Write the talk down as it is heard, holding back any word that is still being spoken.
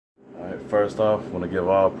First off, I want to give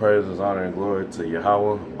all praises, honor, and glory to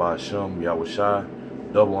Yahweh, Ba'ashem, Yahushai.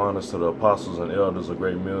 Double honors to the apostles and elders of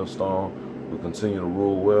Great Millstone, who continue to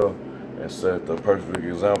rule well and set the perfect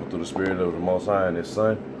example through the Spirit of the Most High and His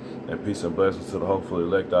Son. And peace and blessings to the hopeful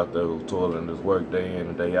elect out there who toil in this work day in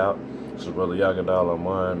and day out. This is Brother Yagadal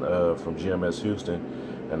Aman from GMS Houston.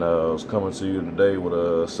 And I was coming to you today with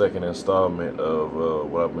a second installment of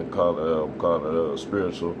what I've been calling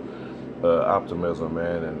spiritual optimism,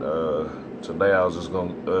 man. And today I was just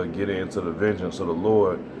going to get into the vengeance of the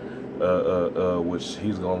Lord, which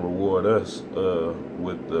He's going to reward us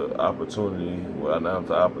with the opportunity, well, not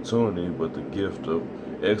the opportunity, but the gift of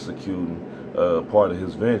executing part of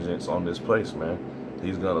His vengeance on this place, man.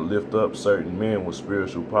 He's going to lift up certain men with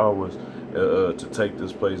spiritual powers to take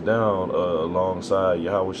this place down alongside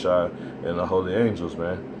Yahushua and the holy angels,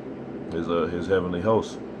 man, his heavenly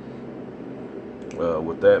host.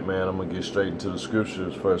 With that, man, I'm going to get straight into the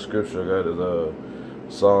scriptures. First scripture I got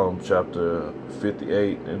is Psalm chapter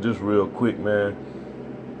 58. And just real quick, man,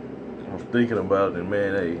 I'm thinking about it,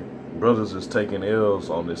 man, hey, brothers is taking L's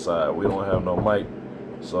on this side. We don't have no mic,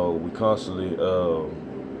 so we constantly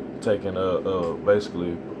taking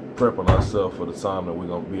basically prepping ourselves for the time that we're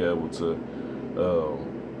gonna be able to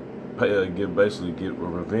get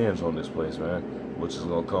revenge on this place, man, which is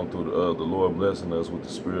gonna come through the Lord blessing us with the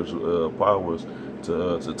spiritual powers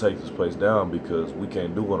to take this place down, because we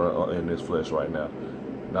can't do it in this flesh right now.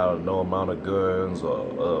 No amount of guns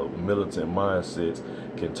or militant mindsets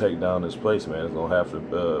can take down this place, man. It's gonna have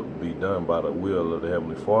to be done by the will of the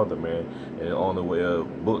Heavenly Father, man. And the only way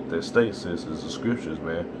book that states this is the scriptures,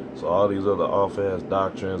 man. So all these other off-ass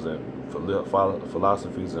doctrines and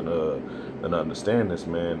philosophies and understandings,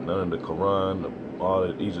 man, none of the Quran, all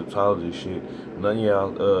the Egyptology shit, none of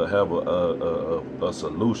y'all have a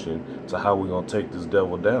solution to how we're gonna take this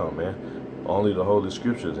devil down, man. Only the Holy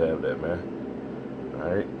Scriptures have that, man.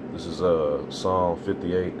 Alright, this is Psalm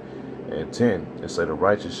 58 and 10. It say, the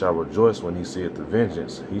righteous shall rejoice when he seeth the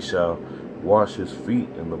vengeance. He shall wash his feet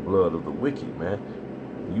in the blood of the wicked, man.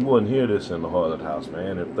 You wouldn't hear this in the Harlot House,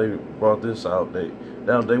 man. If they brought this out, they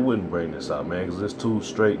wouldn't bring this out, man, because it's too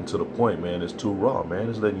straight and to the point, man. It's too raw, man.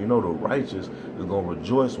 It's letting you know the righteous is gonna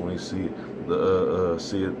rejoice when he see the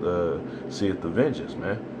vengeance,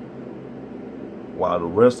 man. While the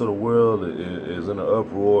rest of the world is in an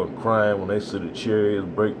uproar and crying when they see the chariots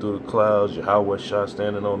break through the clouds, Yahweh Shah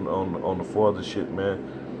standing on the farthest shit, man.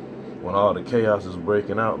 When all the chaos is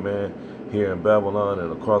breaking out, man, here in Babylon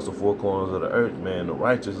and across the four corners of the earth, man, the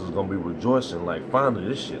righteous is gonna be rejoicing like, finally,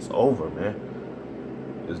 this shit's over, man.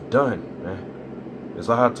 It's done, man. It's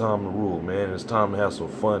our time to rule, man. It's time to have some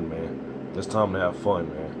fun, man. It's time to have fun,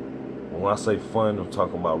 man. When I say fun, I'm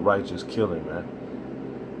talking about righteous killing, man.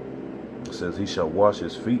 It says, he shall wash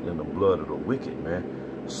his feet in the blood of the wicked, man,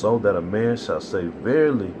 so that a man shall say,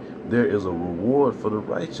 verily, there is a reward for the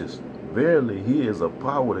righteous. Verily, he is a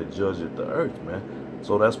power that judgeth the earth, man.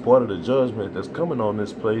 So that's part of the judgment that's coming on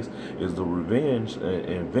this place, is the revenge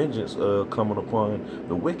and vengeance coming upon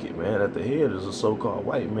the wicked, man. At the head is a so-called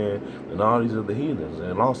white man and all these other heathens,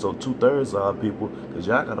 and also 2/3 of our people, because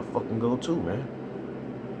y'all gotta fucking go too, man.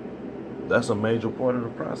 That's a major part of the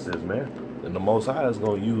process, man. And the Most High is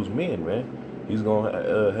going to use men, man. He's going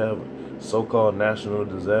to have so-called national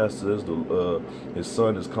disasters. His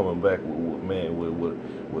son is coming back,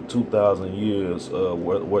 with 2,000 years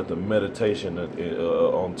worth of meditation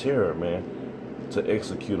on terror, man, to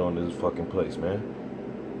execute on this fucking place, man.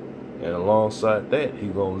 And alongside that,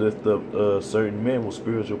 he's going to lift up certain men with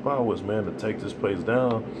spiritual powers, man, to take this place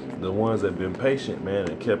down. The ones that have been patient, man,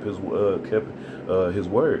 and kept his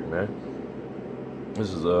word, man.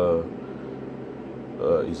 This is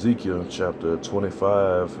Ezekiel chapter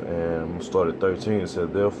 25, and start at 13. It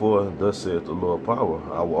said, therefore, thus saith the Lord power,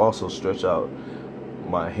 I will also stretch out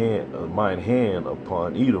mine hand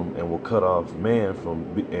upon Edom, and will cut off man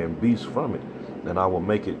and beast from it, and I will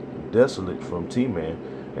make it desolate from Teman,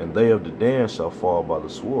 and they of the Dan shall fall by the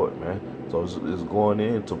sword, man. So it's going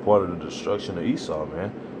into part of the destruction of Esau,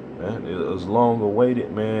 man. It was long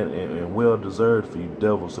awaited, man, and well deserved for you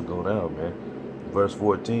devils to go down, man. Verse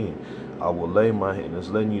 14, I will lay my hand. It's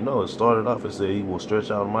letting you know. It started off and said he will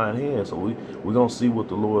stretch out mine hand. So we're gonna see what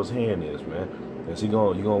the Lord's hand is, man. Is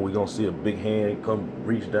we're gonna see a big hand come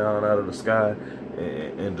reach down out of the sky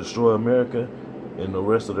and destroy America and the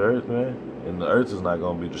rest of the earth, man. And the earth is not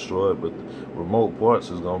going to be destroyed, but remote parts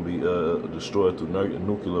is going to be destroyed through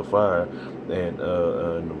nuclear fire, and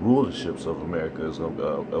the rulerships of America is going to,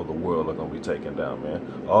 of the world are going to be taken down, man.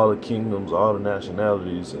 All the kingdoms, all the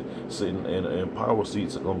nationalities sitting in power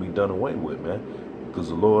seats are going to be done away with, man. Because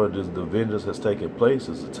the Lord, the vengeance has taken place,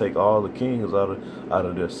 is to take all the kings out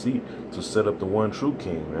of their seat to set up the one true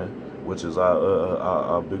king, man, which is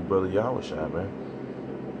our big brother Yahushua, man.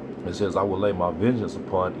 It says, I will lay my vengeance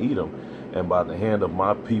upon Edom and by the hand of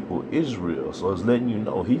my people Israel. So it's letting you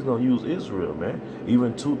know he's going to use Israel, man.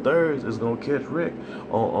 Even 2/3 is going to catch wreck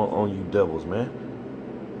on you devils, man.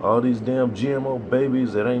 All these damn GMO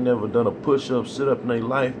babies that ain't never done a push-up, sit-up in their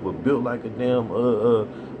life, but built like a damn,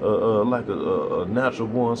 like a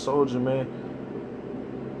natural-born soldier, man.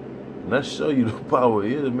 And that show you the power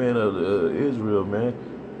is, man, of Israel, man.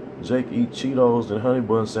 Jake eat Cheetos and honey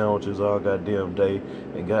bun sandwiches all goddamn day,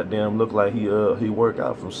 and goddamn look like he work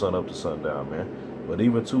out from sun up to sundown, man. But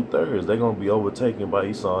even 2/3, they're gonna be overtaken by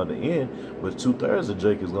Esau in the end. But 2/3 of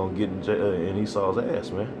Jake is gonna get in Esau's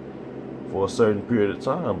ass, man, for a certain period of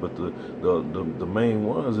time. But the main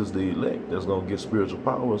ones is the elect that's gonna get spiritual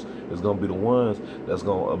powers. Is gonna be the ones that's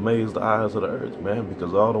gonna amaze the eyes of the earth, man.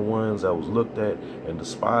 Because all the ones that was looked at and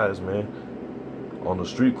despised, man, on the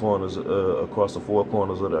street corners across the four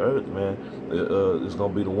corners of the earth, man, it's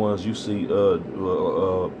gonna be the ones you see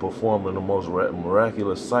performing the most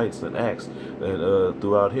miraculous sights and acts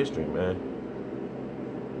throughout history, man.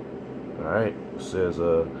 All right, it says,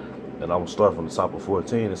 and I will start from the top of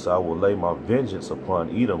 14. It says, I will lay my vengeance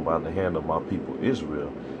upon Edom by the hand of my people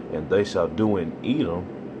Israel, and they shall do in Edom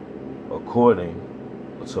according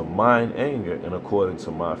to mine anger and according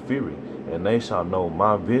to my fury. And they shall know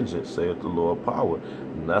my vengeance, saith the Lord power.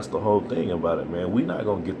 And that's the whole thing about it, man. We're not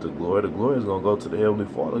going to get the glory. The glory is going to go to the Heavenly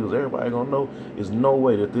Father, because everybody going to know there's no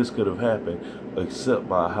way that this could have happened except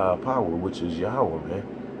by high power, which is Yahweh, man.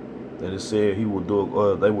 And it said he will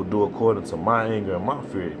do, they will do according to my anger and my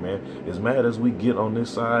fury, man. As mad as we get on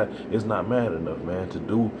this side, it's not mad enough, man, to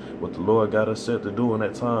do what the Lord got us set to do in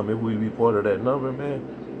that time. If we be part of that number, man,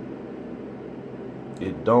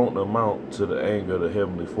 it don't amount to the anger of the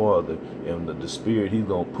Heavenly Father and the spirit he's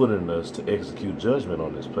going to put in us to execute judgment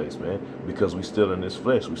on this place, man. Because we still in this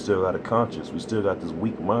flesh. We still got a conscience. We still got this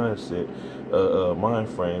weak mindset, mind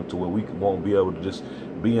frame, to where we won't be able to just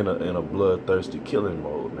be in a bloodthirsty killing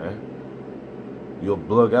mode, man. You'll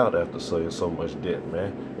blug out after saying so much death,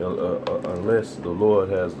 man. Unless the Lord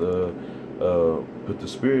has put the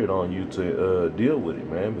spirit on you to deal with it,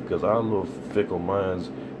 man. Because our little fickle minds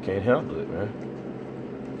can't handle it, man.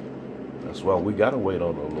 That's why we gotta wait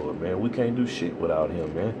on the Lord, man. We can't do shit without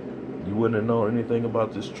him, man. You wouldn't have known anything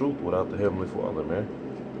about this truth without the Heavenly Father, man.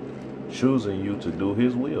 Choosing you to do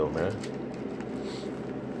his will, man.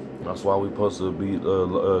 That's why we're supposed to be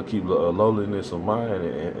keep lowliness of mind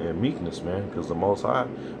and meekness, man. Because the Most High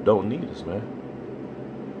don't need us, man.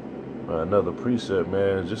 Another precept,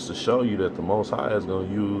 man, just to show you that the Most High is going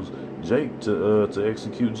to use Jake to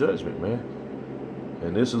execute judgment, man.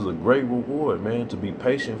 And this is a great reward, man, to be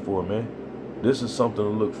patient for, man. This is something to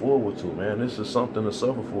look forward to, man. This is something to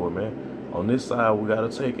suffer for, man. On this side, we got to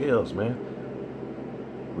take L's, man.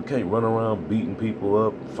 We can't run around beating people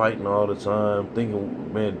up, fighting all the time,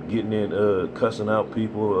 thinking, man, getting in, cussing out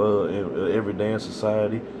people every day in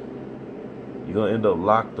society. You're going to end up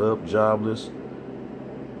locked up, jobless.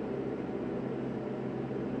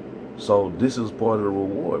 So this is part of the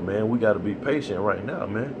reward, man. We got to be patient right now,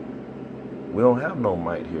 man. We don't have no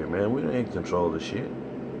might here, man. We ain't control the shit.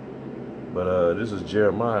 But this is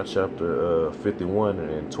Jeremiah chapter 51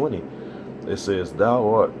 and 20. It says,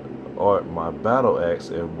 Thou art my battle axe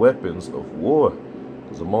and weapons of war.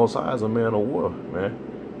 Because the Most High is a man of war, man.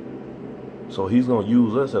 So he's going to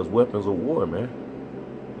use us as weapons of war, man.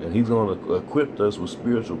 And he's going to equip us with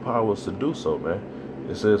spiritual powers to do so, man.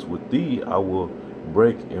 It says, with thee I will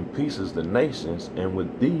break in pieces the nations, and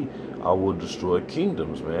with thee I will destroy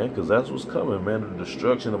kingdoms, man. Because that's what's coming, man. The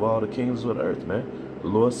destruction of all the kingdoms of the earth, man. The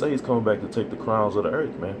Lord says he's coming back to take the crowns of the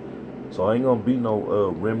earth, man. So ain't going to be no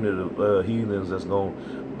remnant of heathens that's going to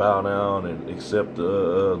bow down and accept the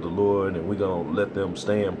Lord, and we're going to let them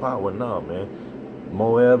stay in power. No, man.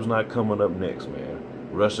 Moab's not coming up next, man.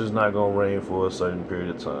 Russia's not going to reign for a certain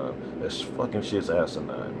period of time. That fucking shit's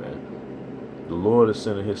asinine, man. The Lord is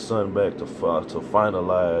sending his son back to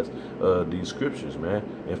finalize these scriptures, man,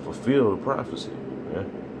 and fulfill the prophecy, man.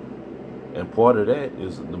 And part of that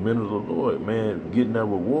is the men of the Lord, man, getting that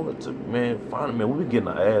reward to, man, finally, man, we've been getting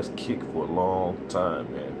our ass kicked for a long time,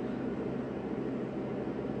 man.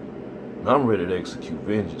 And I'm ready to execute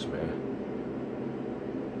vengeance, man.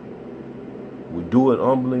 We do it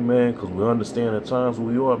humbly, man, because we understand at times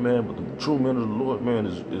where we are, man, but the true men of the Lord, man,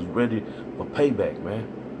 is ready for payback, man.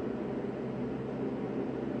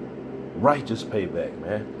 Righteous payback,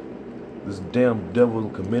 man. This damn devil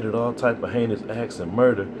committed all type of heinous acts and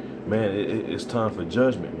murder, man. It's time for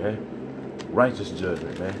judgment, man. Righteous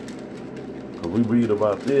judgment, man. Cause we read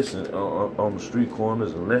about this and on the street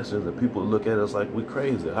corners and lessons, and people look at us like we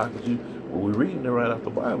crazy. How could you? Well, we reading it right out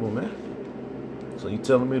the Bible, man. So you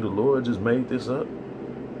telling me the Lord just made this up?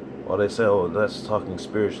 Or they say, oh, that's talking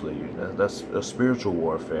spiritually. That's a spiritual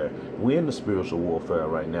warfare. We in the spiritual warfare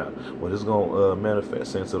right now, but it's gonna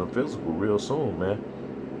manifest into the physical real soon, man.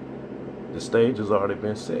 The stage has already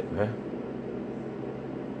been set, man.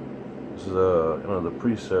 This is the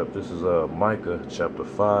precept. This is Micah chapter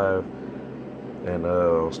 5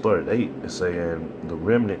 and start at 8. It's saying the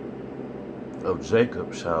remnant of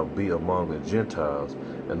Jacob shall be among the Gentiles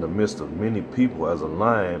in the midst of many people, as a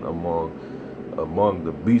lion among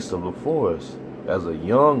the beasts of the forest, as a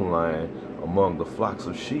young lion among the flocks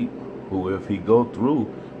of sheep, who if he go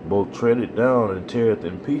through, both tread it down and tear it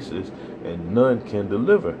in pieces, and none can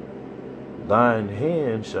deliver. Thine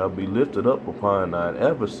hand shall be lifted up upon thine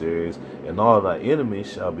adversaries, and all thy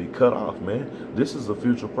enemies shall be cut off, man. This is a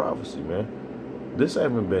future prophecy, man. This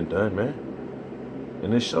haven't been done, man.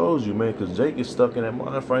 And it shows you, man, because Jake is stuck in that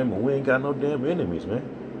mind frame, and we ain't got no damn enemies, man.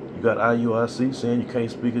 You got IUIC saying you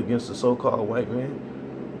can't speak against the so-called white man.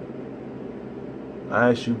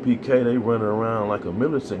 ISUPK, they running around like a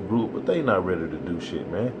militant group, but they not ready to do shit,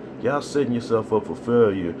 man. Y'all setting yourself up for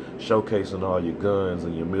failure, showcasing all your guns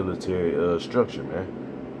and your military structure, man.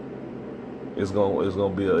 It's gonna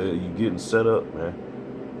be you getting set up, man.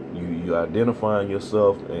 You identifying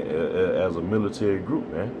yourself as a military group,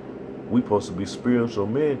 man. We supposed to be spiritual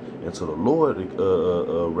men until the Lord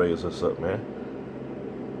raise us up, man.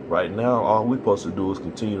 Right now, all we supposed to do is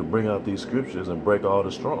continue to bring out these scriptures and break all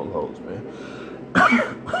the strongholds, man.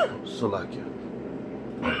 So like you.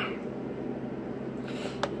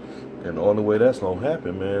 And the only way that's gonna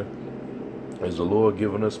happen, man, is the Lord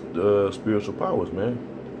giving us spiritual powers, man.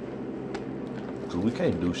 Cause we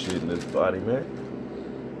can't do shit in this body, man.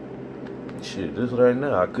 Shit, this right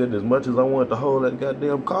now, I couldn't, as much as I wanted to hold that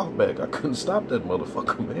goddamn cough back, I couldn't stop that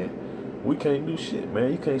motherfucker, man. We can't do shit,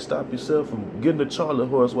 man. You can't stop yourself from getting a Charlie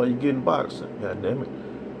horse while you're getting boxing. God damn it.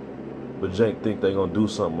 But Jake think they gonna do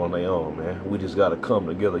something on their own, man. We just gotta come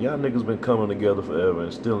together. Y'all niggas been coming together forever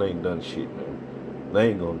and still ain't done shit, man. They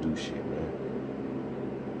ain't gonna do shit, man.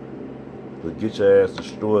 But get your ass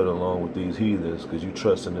destroyed along with these heathens, because you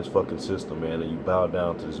trust in this fucking system, man, and you bow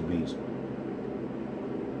down to this beast.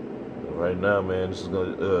 Right now, man, this is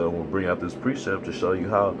gonna bring out this precept to show you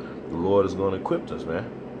how the Lord is gonna equip us, man.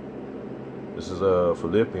 This is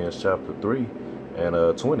Philippians chapter 3 and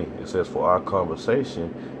 20. It says, for our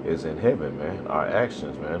conversation is in heaven, man. Our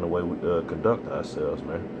actions, man, the way we conduct ourselves,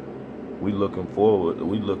 man. We looking forward.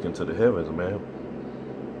 We look into the heavens, man.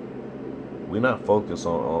 We not focused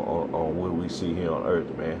on what we see here on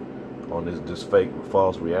earth, man. On this fake,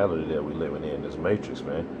 false reality that we living in, this matrix,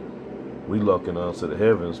 man. We looking unto the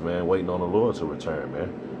heavens, man, waiting on the Lord to return,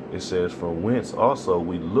 man. It says, from whence also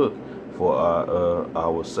we look for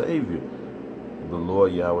our Savior, the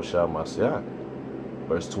Lord Yahushua Mashiach.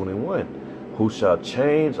 Verse 21, who shall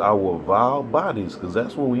change our vile bodies, because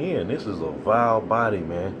that's what we in. This is a vile body,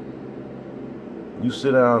 man. You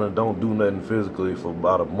sit down and don't do nothing physically for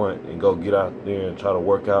about a month and go get out there and try to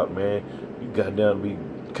work out, man. You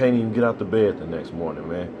can't even get out the bed the next morning,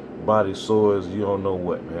 man. Body sore as you don't know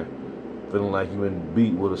what, man. Feeling like you've been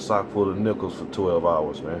beat with a sock full of nickels for 12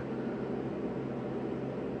 hours, man.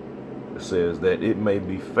 It says that it may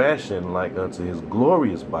be fashioned like unto his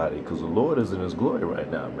glorious body, because the Lord is in his glory right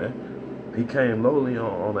now, man. He came lowly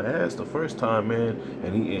on the ass the first time, man,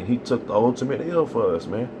 and he took the ultimate L for us,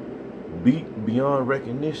 man. Beat beyond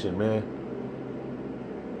recognition, man.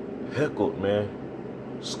 Heckled, man.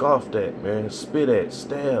 Scoffed at, man. Spit at,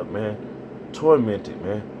 stabbed, man. Tormented,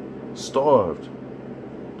 man. Starved.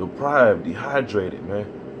 Deprived, dehydrated, man.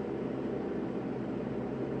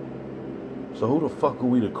 So who the fuck are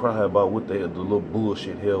we to cry about what the little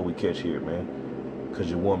bullshit hell we catch here, man? Because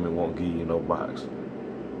your woman won't give you no box.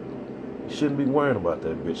 You shouldn't be worrying about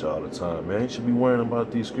that bitch all the time, man. You should be worrying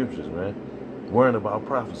about these scriptures, man. Worrying about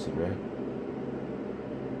prophecy, man.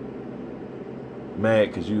 Mad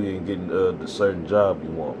because you ain't getting the certain job you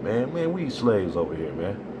want, man. Man, we slaves over here,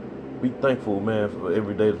 man. Be thankful, man, for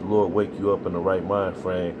every day the Lord wake you up in the right mind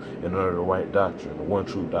frame and under the right doctrine, the one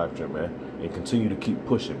true doctrine, man. And continue to keep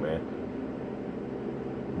pushing, man.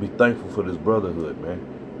 Be thankful for this brotherhood, man.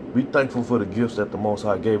 Be thankful for the gifts that the Most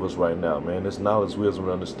High gave us right now, man. This knowledge, wisdom,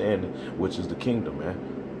 and understanding, which is the kingdom, man.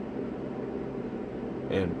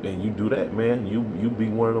 And you do that, man. You be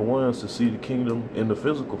one of the ones to see the kingdom in the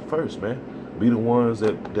physical first, man. Be the ones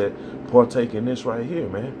that partake in this right here,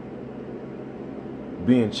 man.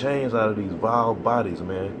 Being changed out of these vile bodies,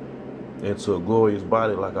 man, into a glorious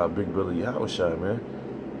body like our big brother Yahushua, man.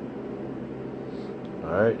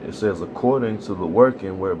 Alright, it says, according to the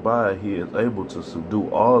working whereby he is able to subdue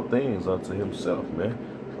all things unto himself, man.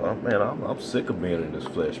 So, man, I'm sick of being in this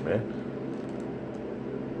flesh, man.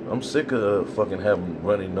 I'm sick of fucking having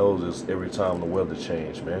runny noses every time the weather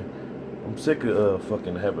change, man. I'm sick of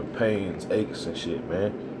fucking having pains, aches, and shit,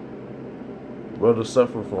 man. Brothers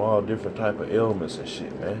suffer from all different type of ailments and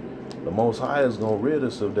shit, man. The Most High is gonna rid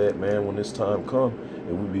us of that, man, when this time comes,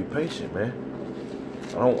 and we be patient, man.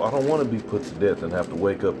 I don't want to be put to death and have to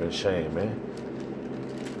wake up in shame, man.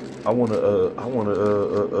 I wanna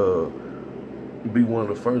be one of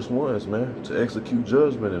the first ones, man, to execute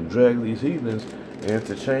judgment and drag these heathens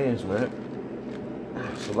into chains, man.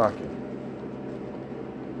 Salaki.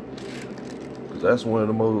 Cause that's one of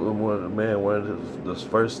the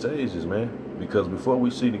first stages, man. Because before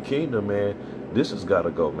we see the kingdom, man, this has got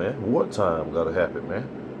to go, man. Wartime got to happen, man.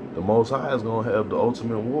 The Most High is gonna have the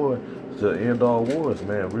ultimate war to end all wars,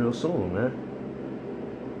 man, real soon, man.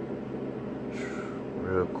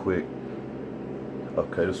 Real quick.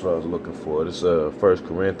 Okay, this is what I was looking for. This is 1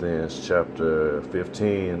 Corinthians chapter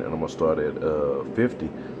 15, and I'm going to start at 50.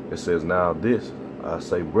 It says, now this, I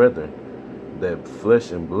say, brethren, that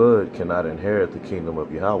flesh and blood cannot inherit the kingdom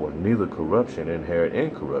of Yahweh, neither corruption inherit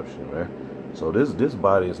incorruption, man. So this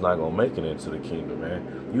body is not going to make it into the kingdom,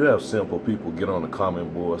 man. You have simple people get on the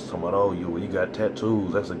comment boards talking about, oh, you got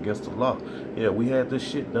tattoos, that's against the law. Yeah, we had this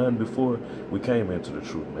shit done before we came into the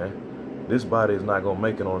truth, man. This body is not going to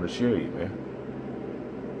make it on the chariot, man.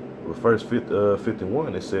 But verse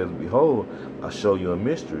 51, it says, behold, I show you a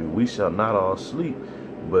mystery. We shall not all sleep,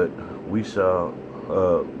 but we shall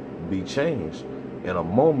be changed in a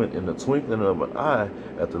moment, in the twinkling of an eye,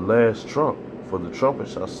 at the last trump. For the trumpet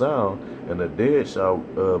shall sound, and the dead shall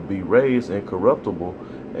be raised incorruptible,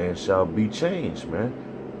 and shall be changed, man.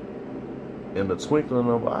 In the twinkling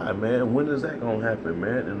of an eye, man. When is that going to happen,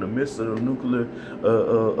 man? In the midst of the nuclear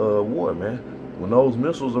war, man. When those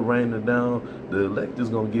missiles are raining down, the elect is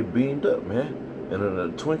going to get beamed up, man. And in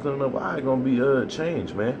the twinkling of an eye, going to be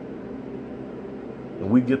changed, man. And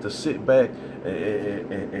we get to sit back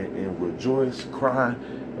and rejoice, cry,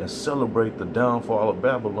 and celebrate the downfall of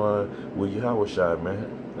Babylon with Yahweh, man,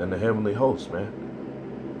 and the heavenly host, man.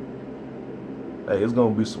 Hey, it's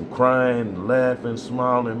going to be some crying, laughing,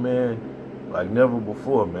 smiling, man, like never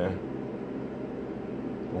before, man.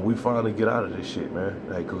 When we finally get out of this shit, man.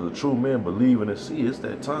 Hey, because the true men believe and see, it's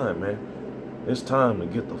that time, man. It's time to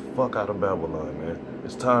get the fuck out of Babylon, man.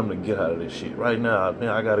 It's time to get out of this shit. Right now, man,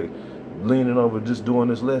 I got to leaning over just doing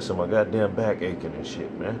this lesson. My goddamn back aching and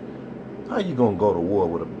shit, man. How you gonna go to war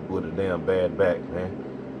with a damn bad back, man?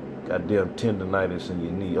 Goddamn tendonitis in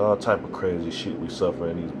your knee, all type of crazy shit we suffer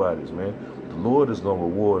in these bodies, man. The Lord is gonna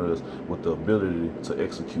reward us with the ability to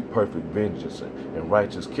execute perfect vengeance and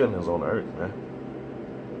righteous killings on the earth, man.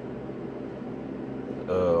 I'm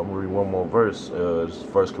gonna read one more verse. This is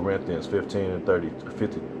 1 Corinthians 15 and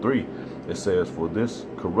 53. It says, for this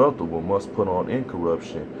corruptible must put on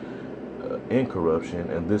incorruption,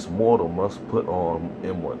 and this mortal must put on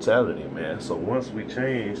immortality, man. So once we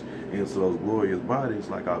change into those glorious bodies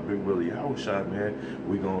like our big brother Yahushua, man,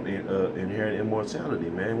 we're going to inherit immortality,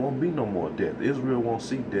 man. It won't be no more death. Israel won't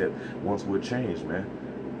see death once we're changed, man.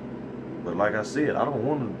 But like I said, I don't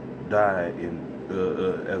want to die in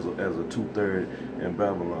as a two-third in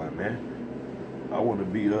Babylon, man. I want to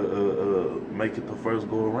be make it the first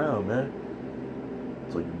go around, man.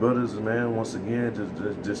 So you brothers, man, once again,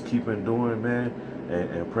 just keep enduring, man,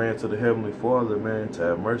 and praying to the Heavenly Father, man, to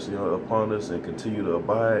have mercy upon us and continue to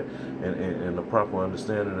abide in the proper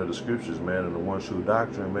understanding of the Scriptures, man, and the one true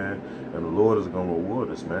doctrine, man. And the Lord is going to reward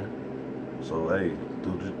us, man. So, hey,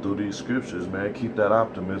 through these Scriptures, man, keep that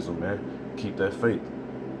optimism, man. Keep that faith.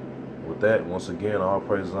 With that, once again, all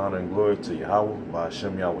praise, honor, and glory to Yahweh, by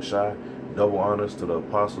Hashem Yahweh Shai. Double honors to the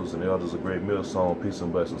apostles and the elders of Great Millstone. Peace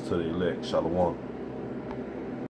and blessings to the elect. Shalom.